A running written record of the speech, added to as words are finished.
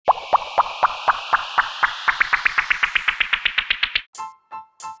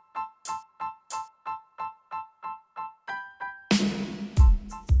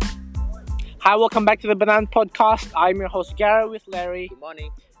Hi, welcome back to the Banana Podcast. I'm your host Gary with Larry. Good morning.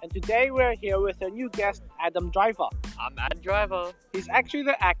 And today we're here with a new guest, Adam Driver. I'm Adam Driver. He's actually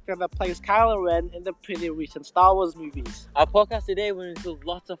the actor that plays Kylo Ren in the pretty recent Star Wars movies. Our podcast today will include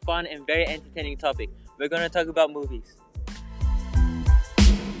lots of fun and very entertaining topic. We're going to talk about movies.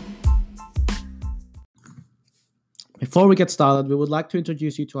 Before we get started, we would like to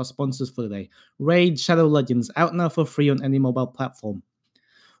introduce you to our sponsors for today. Raid Shadow Legends, out now for free on any mobile platform.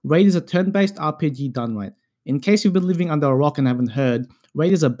 Raid is a turn-based RPG done right. In case you've been living under a rock and haven't heard,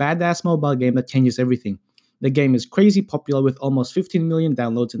 Raid is a badass mobile game that changes everything. The game is crazy popular with almost 15 million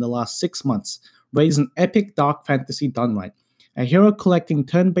downloads in the last 6 months. Raid is an epic dark fantasy done right. A hero collecting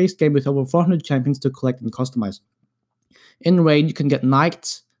turn-based game with over 400 champions to collect and customize. In Raid, you can get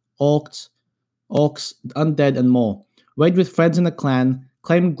knights, orcs, undead, and more. Raid with friends in a clan,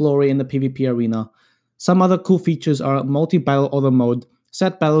 claim glory in the PvP arena. Some other cool features are multi-battle auto mode,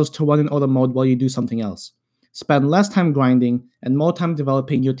 set battles to run in auto mode while you do something else. Spend less time grinding and more time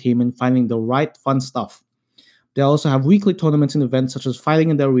developing your team and finding the right fun stuff. They also have weekly tournaments and events such as fighting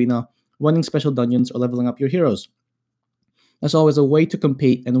in the arena, running special dungeons, or leveling up your heroes. There's always a way to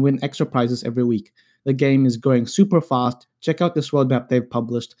compete and win extra prizes every week. The game is growing super fast. Check out this roadmap they've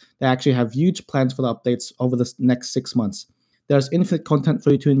published. They actually have huge plans for the updates over the next 6 months. There's infinite content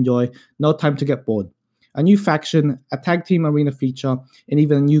for you to enjoy, no time to get bored. A new faction, a tag team arena feature, and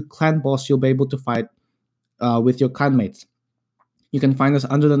even a new clan boss you'll be able to fight with your clanmates. You can find us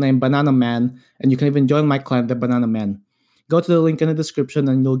under the name Banana Man, and you can even join my clan, the Banana Man. Go to the link in the description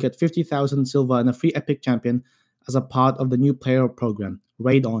and you'll get 50,000 silver and a free epic champion as a part of the new player program.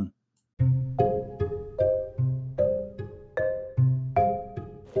 Raid on.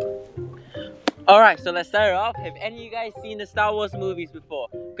 Alright, so let's start off. Have any of you guys seen the Star Wars movies before?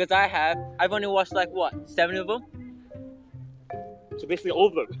 Because I have. I've only watched 7 of them? So basically all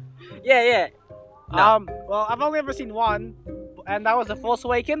of them. Yeah. No. Well, I've only ever seen one, and that was The Force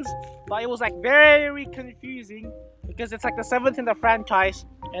Awakens, but it was very confusing because it's the 7th in the franchise,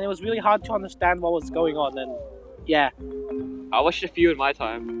 and it was really hard to understand what was going on, and yeah. I watched a few in my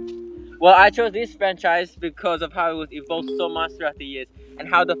time. Well, I chose this franchise because of how it was evolved so much throughout the years, and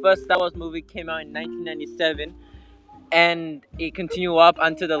how the first Star Wars movie came out in 1997, and it continued up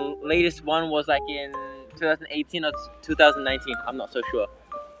until the latest one was in 2018 or 2019. I'm not so sure.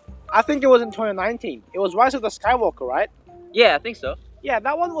 I think it was in 2019. It was Rise of the Skywalker, right? Yeah, I think so. Yeah,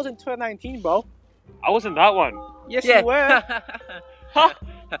 that one was in 2019, bro. I wasn't that one. Yes, you were.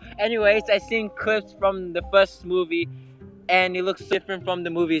 Anyways, I seen clips from the first movie, and it looks different from the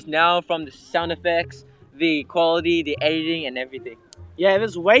movies now, from the sound effects, the quality, the editing, and everything. Yeah, it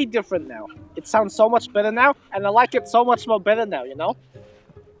is way different now. It sounds so much better now, and I like it so much more better now, you know?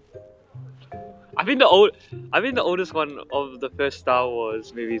 I think the oldest one of the first Star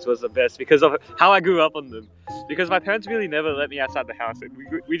Wars movies was the best because of how I grew up on them. Because my parents really never let me outside the house, and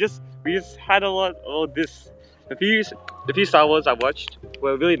we just had a lot of this. The few Star Wars I watched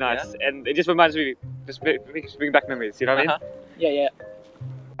were really nice, and it just reminds me, just bring back memories. You know what I mean? Yeah.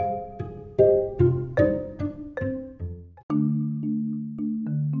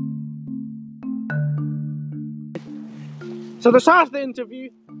 So to start off the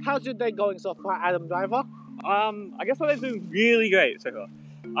interview, how's your day going so far, Adam Driver? I guess my day's doing really great so far.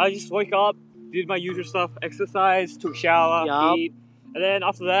 I just woke up, did my usual stuff, exercise, took a shower, eat, and then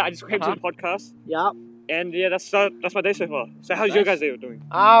after that I just came to the podcast. Yep. And yeah, that's my day so far. So how's your guys' day doing?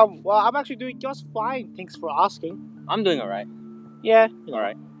 Well, I'm actually doing just fine. Thanks for asking. I'm doing alright. Yeah.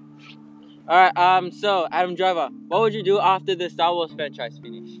 Alright. So Adam Driver, what would you do after the Star Wars franchise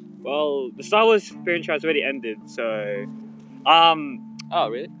finished? Well, the Star Wars franchise already ended, so Oh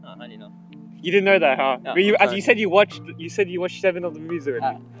really? Oh, I didn't know. You didn't know that, huh? No, As you said you watched 7 of the movies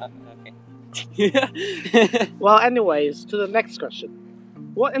already. Okay. Well, anyways, to the next question.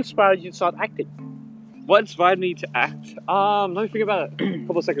 What inspired you to start acting? What inspired me to act? Let me think about it. A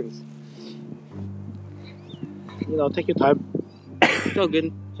couple of seconds. Take your time. So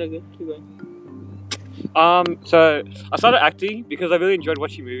good. Keep going. So I started acting because I really enjoyed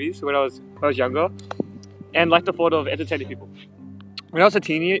watching movies when I was younger, and liked the thought of entertaining people. When I was a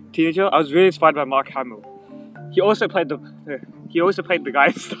teenager, I was really inspired by Mark Hamill. He also played the guy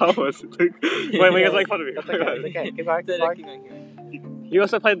in Star Wars. Wait, you guys make fun of me. That's okay. Keep going. He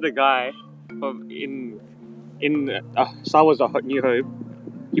also played the guy in Star Wars: A New Hope.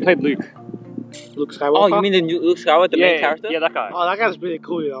 He played Luke. Luke Skywalker? Oh, you mean the Luke Skywalker, the main character? Yeah, that guy. Oh, that guy's really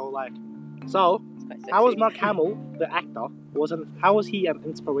cool, So, how was Mark Hamill, the actor, how was he an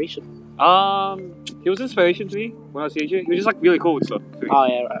inspiration? He was inspiration to me when I was a teenager. He was just really cool and stuff. Oh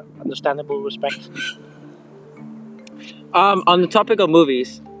yeah, understandable, respect. On the topic of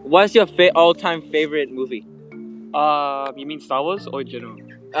movies, What's your all-time favorite movie? You mean Star Wars or in general?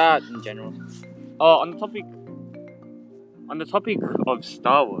 In general. On the topic of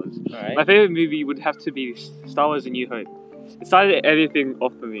Star Wars, All right. my favorite movie would have to be Star Wars: A New Hope. It started everything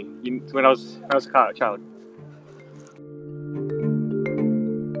off for me when I was a child.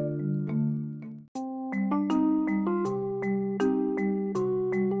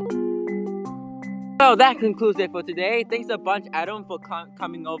 So that concludes it for today. Thanks a bunch, Adam, for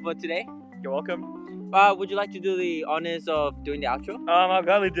coming over today. You're welcome. Would you like to do the honors of doing the outro? I'll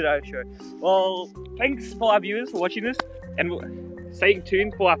gladly do that, sure. Well, thanks for our viewers for watching this, and stay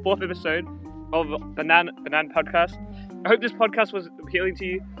tuned for our 4th episode of Banana Podcast. I hope this podcast was appealing to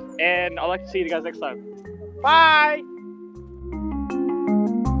you, and I'd like to see you guys next time. Bye!